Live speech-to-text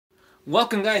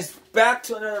Welcome guys back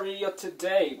to another video.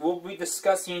 Today we'll be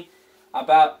discussing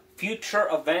about future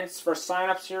events for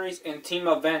sign-up series and team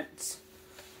events.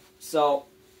 So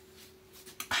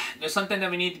there's something that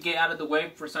we need to get out of the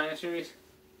way for sign-up series.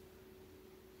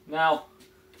 Now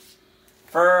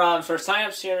for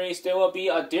sign-up series there will be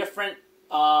a different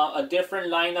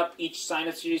lineup each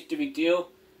sign-up series to be due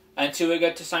until we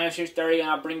get to sign-up series 30,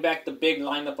 and I'll bring back the big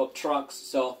lineup of trucks.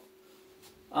 So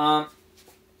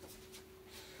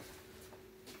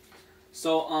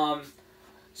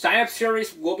sign-up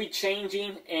series will be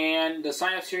changing, and the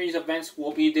sign-up series events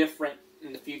will be different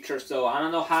in the future. So I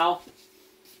don't know how.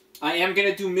 I am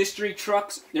gonna do mystery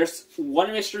trucks. There's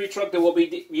one mystery truck that we'll be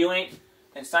debuting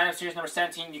in sign-up series number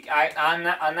 17. I'm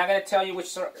not gonna tell you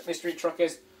which mystery truck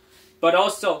is, but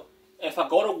also if I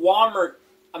go to Walmart,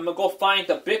 I'm gonna go find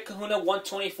the Big Kahuna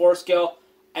 124 scale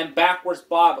and backwards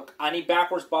Bob. I need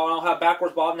backwards Bob. I don't have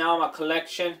backwards Bob now in my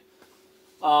collection.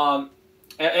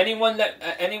 Anyone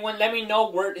let me know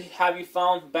where have you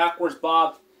found backwards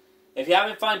Bob. If you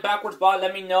haven't found backwards Bob,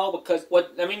 let me know, because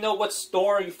let me know what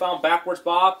store you found backwards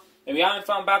Bob. If you haven't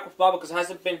found backwards Bob because it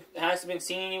hasn't been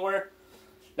seen anywhere,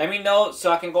 let me know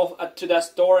so I can go to that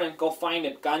store and go find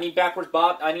it. I need backwards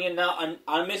Bob. I need now. I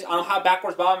don't have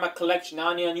backwards Bob in my collection. Now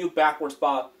I need a new backwards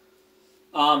Bob.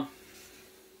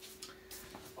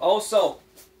 Also,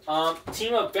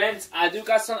 team events, I do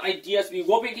got some ideas. We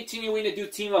will be continuing to do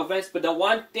team events, but the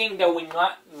one thing that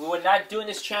we're not doing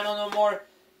this channel no more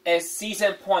is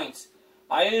season points.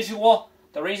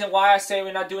 The reason why I say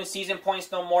we're not doing season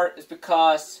points no more is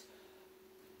because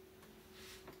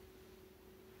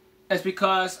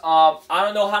I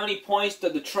don't know how many points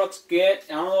that the trucks get.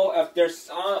 I don't know if there's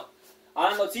I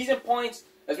don't know season points.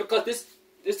 It's because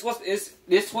this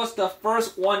was the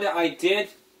first one that I did.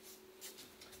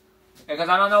 Because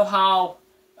I don't know how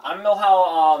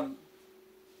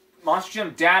Monster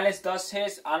Jam Dallas does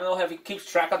his. I don't know if he keeps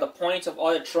track of the points of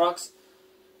all the trucks.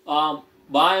 But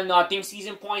I don't know. I think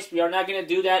season points, we are not gonna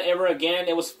do that ever again.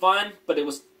 It was fun, but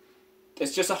it's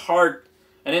just a hard.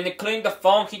 And then including the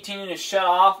phone continuing to shut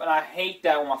off, and I hate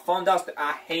that when my phone does that.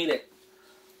 I hate it.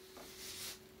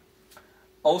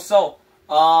 Also,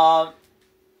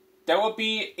 there will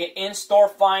be an in-store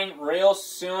find real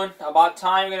soon. About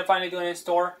time we're gonna finally do an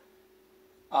in-store.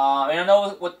 I don't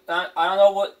know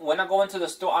when I go into the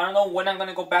store. I don't know when I'm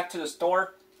gonna go back to the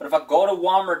store. But if I go to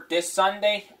Walmart this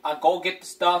Sunday, I'll go get the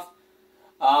stuff.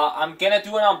 I'm gonna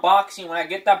do an unboxing when I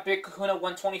get that Big Kahuna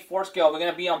 124 scale. We're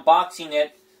gonna be unboxing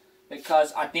it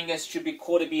because I think it should be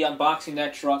cool to be unboxing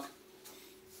that truck.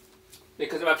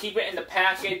 Because if I keep it in the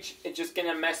package, it's just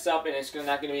gonna mess up and it's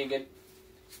not gonna be good.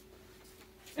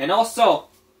 And also,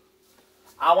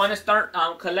 I want to start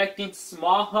collecting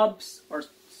small hubs or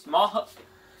small hubs.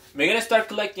 We're gonna start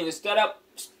collecting, instead of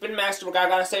Spin Master. I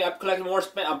gotta say, I'm collecting more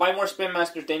Spin. I buy more Spin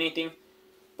Masters than anything.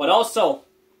 But also,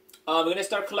 we're gonna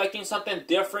start collecting something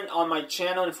different on my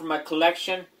channel and for my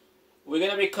collection. We're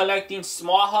gonna be collecting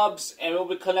small hubs, and we'll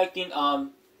be collecting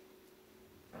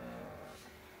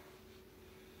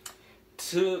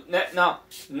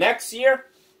next year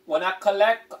when I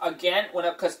collect again,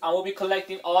 because I will be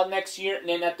collecting all next year, and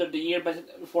then after the year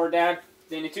before that,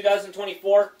 then in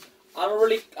 2024. I'm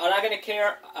not gonna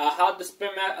care how the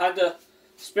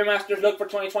Spin Masters look for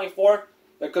 2024,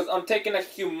 because I'm taking a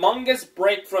humongous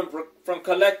break from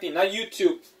collecting, not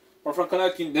YouTube, or from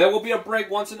collecting. There will be a break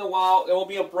once in a while. There will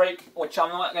be a break which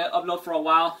I'm not gonna upload for a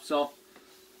while. So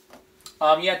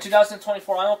yeah,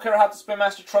 2024. I don't care how the Spin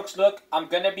Master trucks look. I'm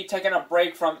gonna be taking a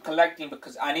break from collecting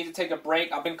because I need to take a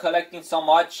break. I've been collecting so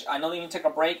much. I know I need to take a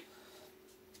break.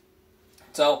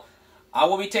 So I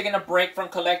will be taking a break from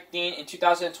collecting in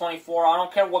 2024. I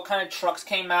don't care what kind of trucks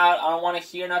came out. I don't want to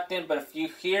hear nothing. But if you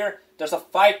hear there's a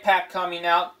 5-pack coming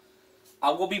out, I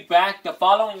will be back the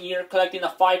following year collecting a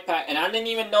 5-pack. And I didn't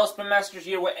even know Spin Master's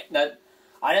year. I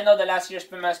didn't know that last year's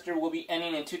Spin Master will be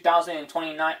ending in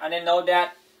 2029. I didn't know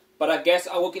that. But I guess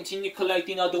I will continue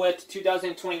collecting all the way to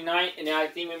 2029. And I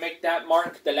think we make that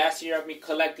mark the last year of me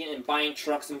collecting and buying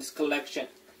trucks in this collection.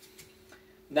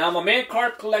 Now my main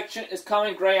card collection is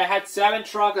coming great. I had 7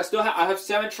 trucks. I have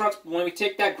 7 trucks. But when we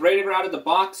take that grader out of the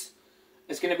box,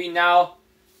 it's gonna be now.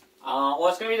 Well,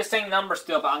 it's gonna be the same number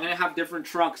still, but I'm gonna have different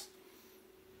trucks.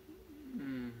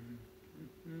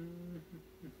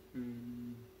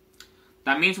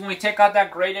 That means when we take out that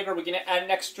grader, we're gonna add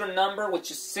an extra number,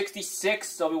 which is 66.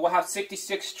 So we will have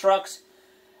 66 trucks,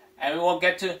 and we will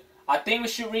get to. I think we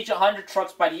should reach 100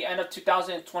 trucks by the end of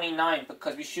 2029,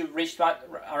 because we should reach that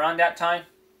around that time.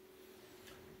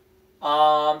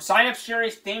 Sign-up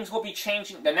series, things will be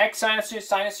changing. The next sign-up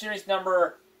series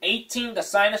number 18, the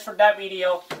sign-ups for that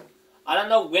video. I don't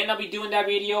know when I'll be doing that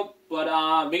video, but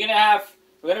we're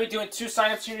gonna be doing 2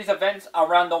 sign-up series events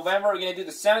around November. We're gonna do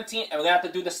the 17th, and we're gonna have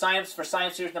to do the sign-ups for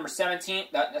sign-up series number 17.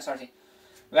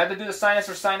 We have to do the sign-ups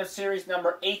for sign-up series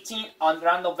number 18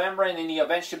 around November, and then the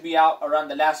event should be out around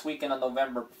the last weekend of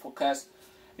November.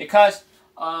 Because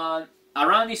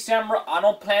around December, I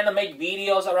don't plan to make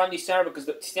videos around December because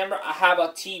December I have a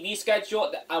TV schedule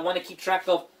that I want to keep track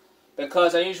of.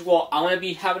 Because I want to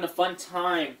be having a fun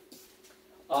time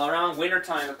around winter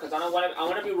time because I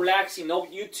want to be relaxing. No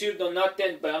YouTube, no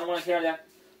nothing. But I don't want to hear that.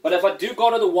 But if I do go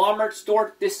to the Walmart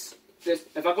store, if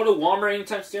I go to Walmart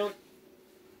anytime soon,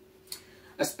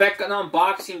 expect an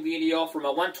unboxing video from a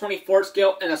 124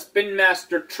 scale and a Spin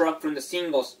Master truck from the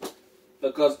singles.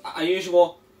 Because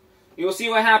you will see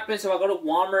what happens if I go to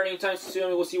Walmart anytime soon.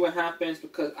 We will see what happens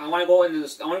because I want to go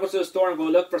to the store and go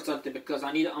look for something because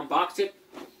I need to unbox it.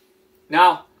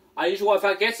 Now, if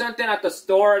I get something at the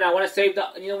store and I want to save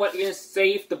you're going to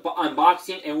save the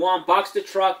unboxing and we'll unbox the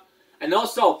truck. And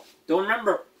also, don't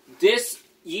remember, this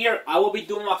year I will be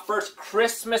doing my first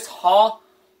Christmas haul.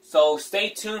 So stay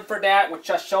tuned for that, which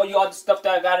I'll show you all the stuff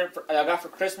that I got for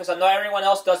Christmas. I know everyone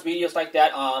else does videos like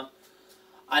that.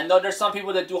 I know there's some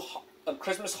people that do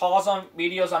Christmas hauls on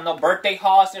videos. I know birthday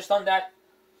hauls. There's some that.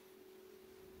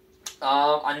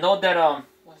 I know that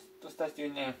what's that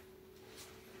dude's name?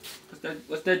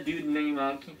 What's that dude's name?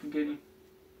 I keep forgetting.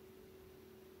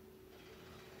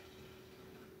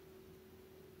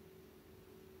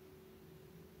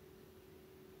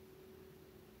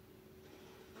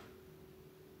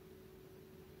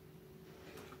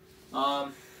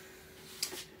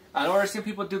 I know there's some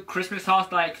people do Christmas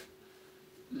hauls like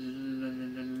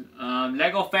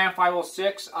Lego Fan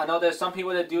 506. I know there's some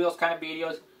people that do those kind of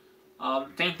videos.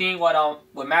 Same thing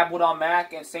with Matt Wood on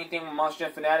Mac, and same thing with Monster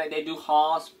Jam Fanatic. They do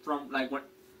hauls from like what.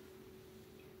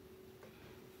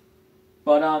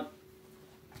 But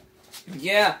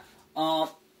yeah.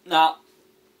 Now,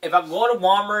 if I go to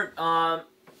Walmart, I'm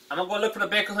gonna go look for the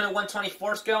Big Kahuna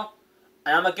 124 scale,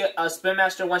 and I'm gonna get a Spin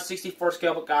Master 164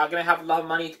 scale. But I'm gonna have a lot of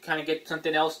money to kind of get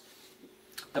something else.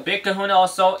 The Big Kahuna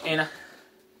also, and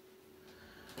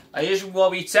we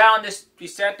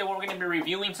said that we're going to be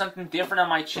reviewing something different on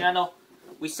my channel.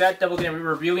 We said that we're going to be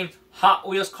reviewing Hot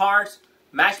Wheels cars,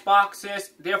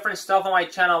 Matchboxes, different stuff on my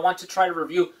channel. I want to try to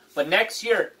review. But next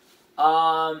year,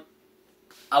 I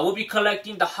will be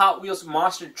collecting the Hot Wheels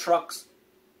monster trucks,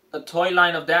 the toy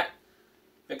line of that.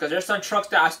 Because there's some trucks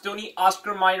that I still need.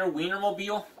 Oscar Mayer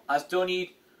Wienermobile. I still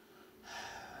need.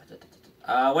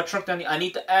 What truck do I need? I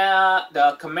need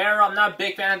the Camaro. I'm not a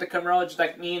big fan of the Camaro, just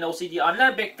like me and OCD. I'm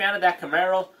not a big fan of that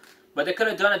Camaro, but they could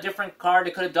have done a different car.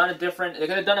 They could have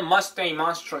done a Mustang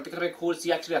monster truck. They could have been cool to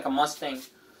see actually like a Mustang.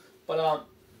 But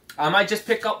I might just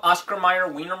pick up Oscar Mayer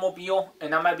Wienermobile,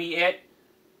 and that might be it.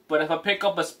 But if I pick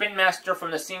up a Spin Master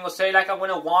from the single, say like I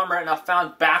went to Walmart and I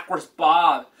found Backwards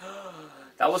Bob.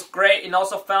 That was great. And I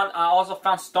also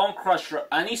found Stone Crusher.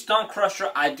 I need Stone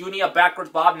Crusher. I do need a Backwards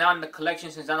Bob now in the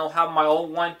collection since I don't have my old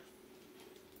one.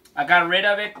 I got rid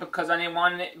of it because I didn't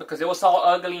want it because it was all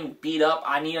ugly and beat up.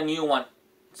 I need a new one.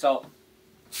 So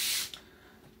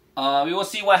we will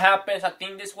see what happens. I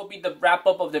think this will be the wrap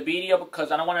up of the video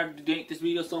because I don't want to make this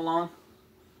video so long.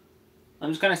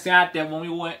 I'm just gonna say out there when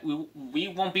we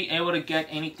won't be able to get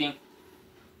anything.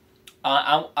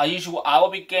 I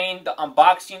will be getting the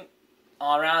unboxing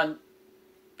around,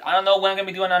 I don't know when I'm going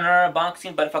to be doing another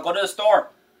unboxing, but if I go to the store,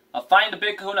 I'll find the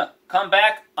Big Kahuna, come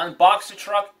back, unbox the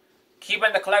truck, keep it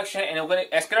in the collection, and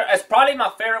it's probably my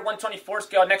favorite 124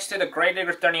 scale next to the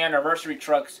Gravedigger 30th anniversary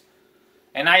trucks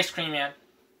and Ice Cream Man.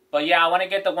 But yeah, I want to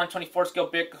get the 124 scale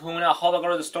Big Kahuna. I hope I go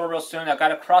to the store real soon. I got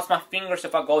to cross my fingers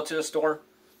if I go to the store.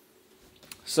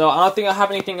 So I don't think I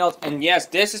have anything else. And yes,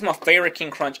 this is my favorite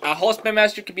King Crunch. I hope Spin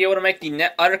Master can be able to make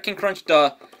the other King Crunch,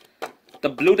 the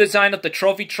blue design of the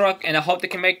trophy truck, and I hope they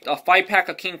can make a 5-pack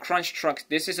of King Crunch trucks.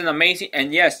 This is an amazing,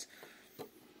 and yes,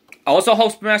 I also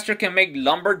hope Spin Master can make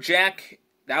Lumberjack.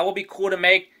 That will be cool to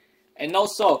make. And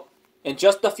also, in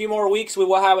just a few more weeks, we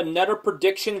will have another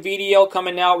prediction video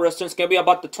coming out real soon. It's going to be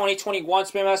about the 2021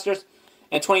 Spin Masters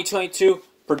and 2022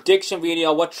 prediction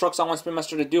video, what trucks I want Spin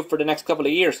Master to do for the next couple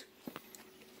of years.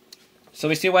 So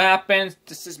we see what happens.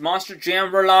 This is Monster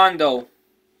Jam Rolando.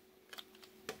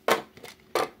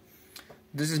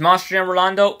 This is Monster Jam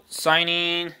Rolando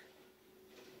signing.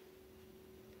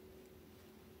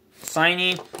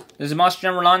 This is Monster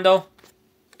Jam Rolando.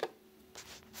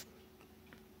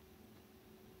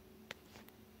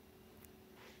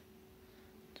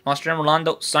 Monster Jam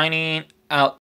Rolando signing out.